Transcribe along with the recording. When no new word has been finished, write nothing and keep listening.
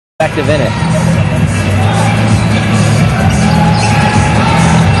Active in it.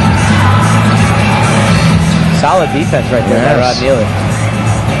 Solid defense right there by Rod Neely.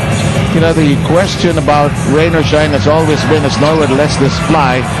 You know, the question about rain or shine has always been, as Norwood lets this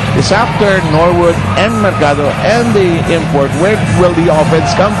fly, is after Norwood and Mercado and the import, where will the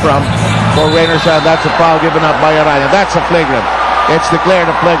offense come from for rain or shine? That's a foul given up by Araya. That's a flagrant. It's declared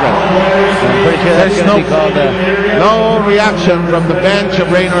a flagrant. I'm pretty sure that's going to be called no reaction from the bench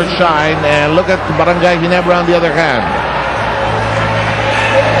of rain or shine. And look at Barangay Ginebra on the other hand.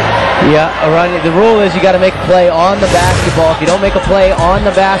 Yeah, Aranya, the rule is you got to make a play on the basketball. If you don't make a play on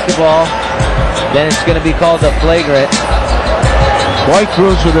the basketball, then it's going to be called a flagrant. Boy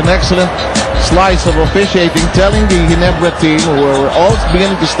Cruz with an excellent slice of officiating, telling the Ginebra team, who were all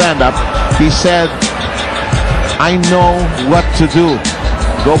beginning to stand up, he said, I know what to do.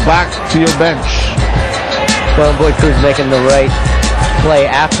 Go back to your bench. Well, Boy Cruz making the right play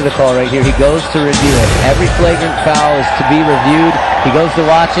after the call right here. He goes to review it. Every flagrant foul is to be reviewed. He goes to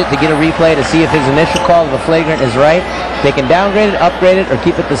watch it to get a replay to see if his initial call of a flagrant is right. They can downgrade it, upgrade it, or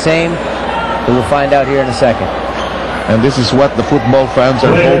keep it the same. But we'll find out here in a second. And this is what the football fans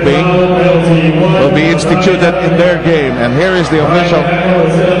are hoping will be instituted in their game. And here is the official.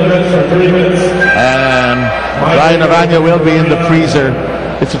 And Ryan Aranya will be in the freezer.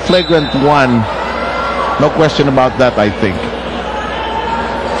 It's a flagrant one. No question about that, I think.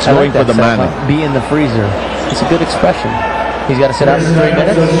 It's going for the man. Be in the freezer. It's a good expression. He's got to sit out for 3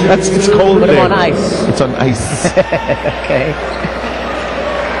 minutes? It's cold. Put him on ice. It's on ice. Okay.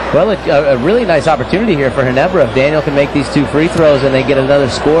 Well, a really nice opportunity here for Ginebra. If Daniel can make these 2 free throws and they get another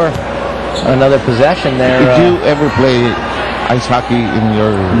score, another possession there. Did you ever play ice hockey in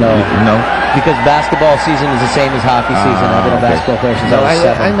your... No. No? Because basketball season is the same as hockey season. I've been a basketball player since I was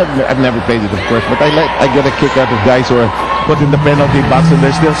 7. I've never played it, of course, but I get a kick out of guys who are put in the penalty box and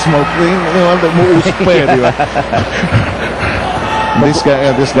they're still smoking. You know, the moves This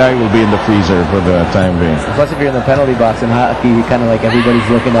guy will be in the freezer for the time being. Plus, if you're in the penalty box in hockey, you kind of like everybody's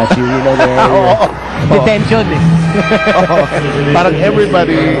looking at you. You know, detention. Parang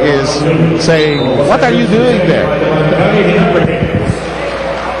everybody is saying, "What are you doing there?"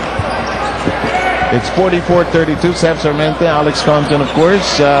 It's 44-32. Seb Sarmente, Alex Compton, of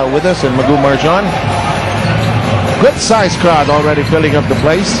course, with us, and Magoo Marjan. Good sized crowd already filling up the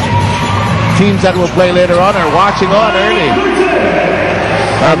place. Teams that will play later on are watching on early.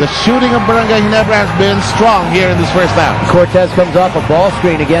 The shooting of Barangay Ginebra has been strong here in this first half. Cortez comes off a ball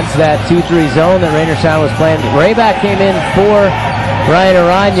screen against that 2-3 zone that Rainer Shine was playing. Rayback came in for Ryan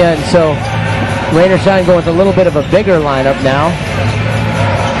Aranya, and so Rainer Shine going with a little bit of a bigger lineup now.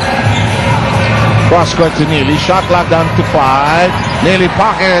 Cross court to Neely. Shot clock down to 5. Neely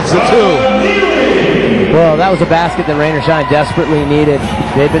pockets the 2. Well, that was a basket that Rainer Shine desperately needed.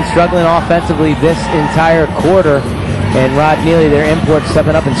 They've been struggling offensively this entire quarter, and Rod Neely, their import,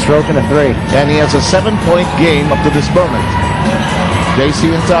 stepping up and stroking a 3. And he has a 7-point game up to this moment.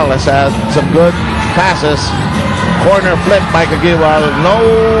 JC Intalas has some good passes. Corner flip by Kagiwa. No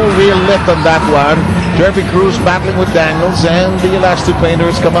real lift on that one. Jervy Cruz battling with Daniels, and the last 2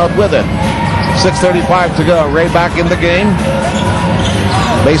 painters come out with it. 6:35 to go. Ray back in the game.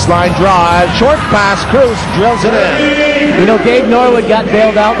 Baseline drive, short pass, Cruz drills it in. You know, Gabe Norwood got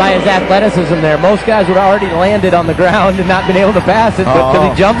bailed out by his athleticism there. Most guys would have already landed on the ground and not been able to pass it, but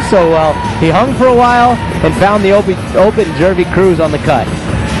because he jumped so well, he hung for a while and found the open Jervy Cruz on the cut.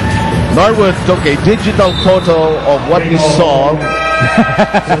 Norwood took a digital photo of what he saw,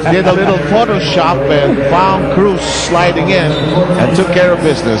 did a little Photoshop, and found Cruz sliding in and took care of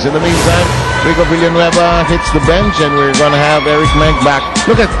business. In the meantime, Rico Villanueva hits the bench, and we're going to have Eric Menk back.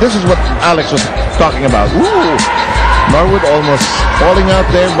 Look at this is what Alex was talking about. Ooh, Norwood almost falling out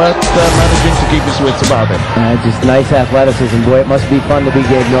there, but managing to keep his wits about him. Just nice athleticism. Boy, it must be fun to be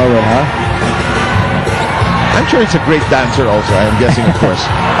Gabe Norwood, huh? I'm sure he's a great dancer also, I'm guessing, of course.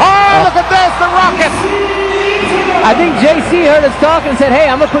 Oh, look at this, the Rocket! I think JC heard us talk and said, hey,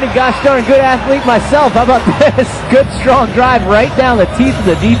 I'm a pretty gosh darn good athlete myself. How about this? Good strong drive right down the teeth of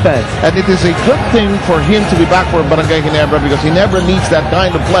the defense. And it is a good thing for him to be back for Barangay Ginebra, because Ginebra needs that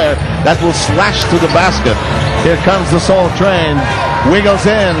kind of player that will slash to the basket. Here comes the Soul Train. Wiggles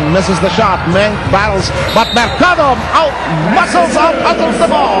in, misses the shot. Menk battles, but Mercado out, muscles out, hustles the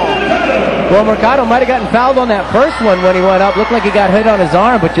ball. Well, Mercado might have gotten fouled on that first one when he went up. Looked like he got hit on his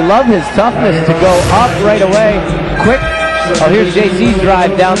arm, but you love his toughness to go up right away. Quick. Oh, here's JC's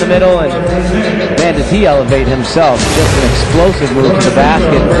drive down the middle, and man, does he elevate himself. Just an explosive move to the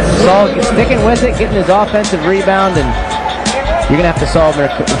basket. Saul sticking with it, getting his offensive rebound, and you're going to have to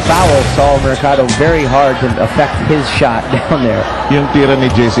foul Saul Mercado very hard to affect his shot down there. Yung tira ni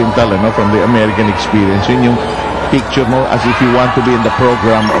JC Intal, no, from the American experience, yun yung picture mo as if you want to be in the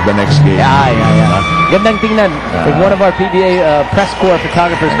program of the next game. Yeah. Gandang tingnan. If one of our PBA press corps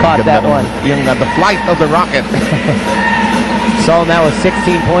photographers caught that one. Yung the flight of the rocket. Saul now with 16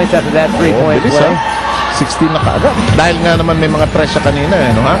 points after that 3-point play. 16 na kaagad. Dahil nga naman may mga pressure kanina,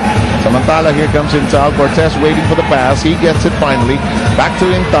 no, ha? Samantala, here comes Intal. Cortez waiting for the pass. He gets it finally. Back to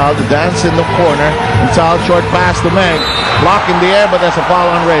Intal. The dance in the corner. Intal, short pass to Meg. Block in the air, but there's a foul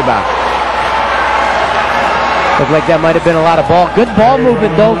on Rayback. Looked like that might have been a lot of ball. Good ball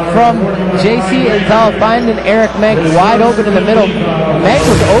movement, though, from JC Intal, finding Eric Meg wide open in the middle. Meg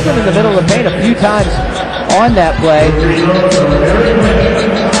was open in the middle of the paint a few times on that play.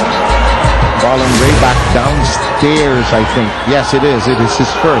 Ball on Rayback downstairs, I think. Yes, it is. It is his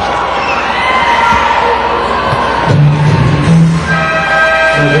first.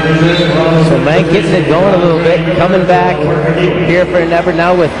 So Meg getting it going a little bit. Coming back here for Ginebra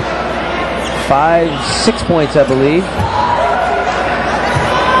now with 6 points, I believe.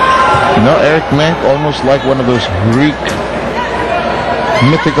 You know, Eric Menk, almost like one of those Greek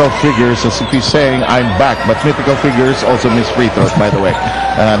mythical figures, as if he's saying, I'm back. But mythical figures also miss free throws, by the way.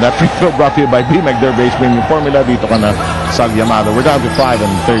 That free throw brought to you by BMEC, their base premium formula. Dito ka na sa Yamado. We're down to 5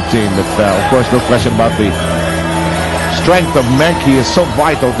 and 13. But, of course, no question about the strength of Menk. He is so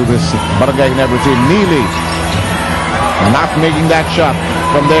vital to this Barangay Ginebra team. Neely not making that shot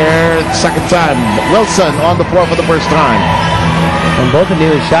from there, second time. Wilson on the floor for the first time. And both of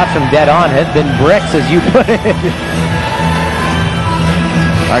Neely's shots from dead on have been bricks, as you put it.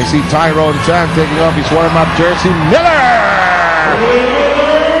 I see Tyrone Chan taking off his warm-up jersey. Miller!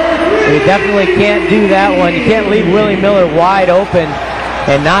 You definitely can't do that one. You can't leave Willie Miller wide open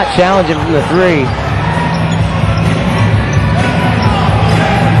and not challenge him from the three.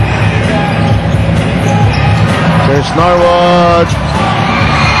 There's Norwood.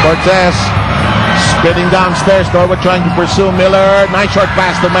 Cortez spinning downstairs. Norwood trying to pursue Miller. Nice short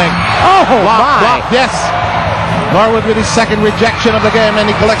pass to Meng. Oh, block, yes. Norwood with his second rejection of the game,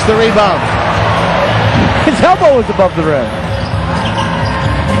 and he collects the rebound. His elbow was above the rim.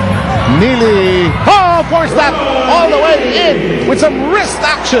 Neely. Oh, forced that all the way in with some wrist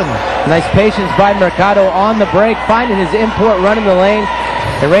action. Nice patience by Mercado on the break, finding his import, running the lane.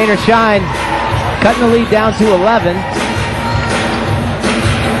 And Rain or Shine cutting the lead down to 11.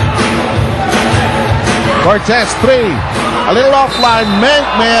 Cortez 3. A little offline. Menk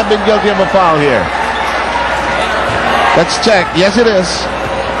may have been guilty of a foul here. Let's check. Yes, it is.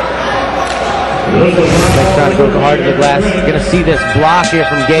 Next trying to go hard to the glass. You're going to see this block here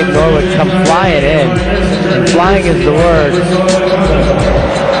from Gabe Norwood come flying in. And flying is the word.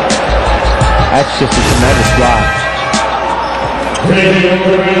 That's just a tremendous block.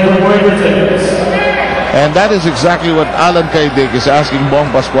 And that is exactly what Alan Kaidik is asking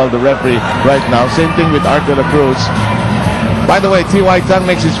Bong Pascual, the referee, right now. Same thing with Art de la Cruz. By the way, T.Y. Tang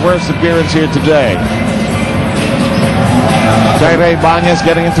makes his first appearance here today. Jaire Ibanez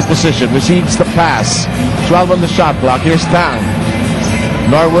getting into position, receives the pass. 12 on the shot clock. Here's Tang.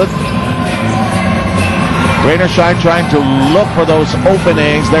 Norwood. Rain or Shine trying to look for those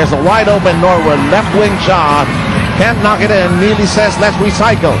openings. There's a wide open Norwood. Left wing shot. Can't knock it in. Neely says, let's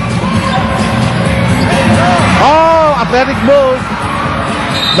recycle. Oh, athletic move.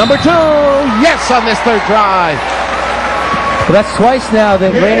 Number 2. Yes, on this third try. Well, that's twice now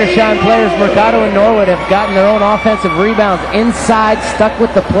that Rain or Shine players, Mercado and Norwood, have gotten their own offensive rebounds inside, stuck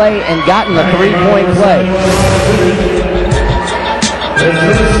with the play, and gotten the three-point play.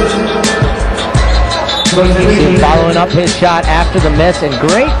 See him following up his shot after the miss, and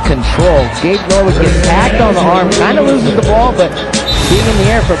great control. Gabe Norwood gets tagged on the arm, kind of loses the ball, but being in the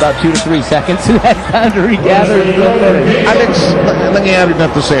air for about 2 to 3 seconds, so that's time to regather and go finish. Alex, nangyayari na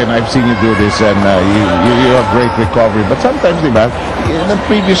to say, and I've seen you do this, and you have great recovery. But sometimes, di ba, in the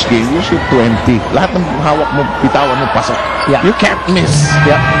previous game, you shoot 20. Lahat ng hawak mo, bitawan mo, pasok. Yeah. You can't miss.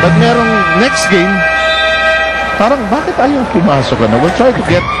 Yeah. But merong next game, parang bakit ayaw pumasok ka na? We'll try to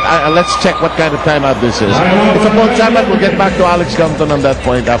get, let's check what kind of timeout this is. It's a full timeout. We'll get back to Alex Compton on that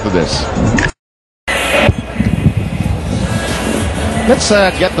point after this. Let's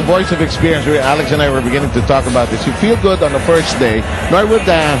get the voice of experience. Alex and I were beginning to talk about this. You feel good on the first day. Norwood,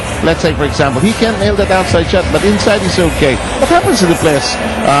 let's say, for example, he can't nail that outside shot, but inside he's okay. What happens to the players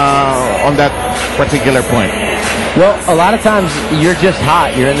on that particular point? Well, a lot of times you're just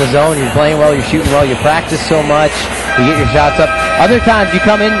hot. You're in the zone. You're playing well. You're shooting well. You practice so much. You get your shots up. Other times you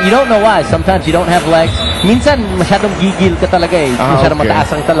come in, you don't know why. Sometimes you don't have legs. Minsan, masyadong gigil ka talaga eh. Masyadong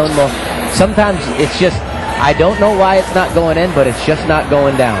mataas ang talon mo. Sometimes it's just, I don't know why it's not going in, but it's just not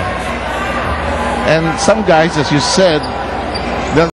going down. And some guys, as you said,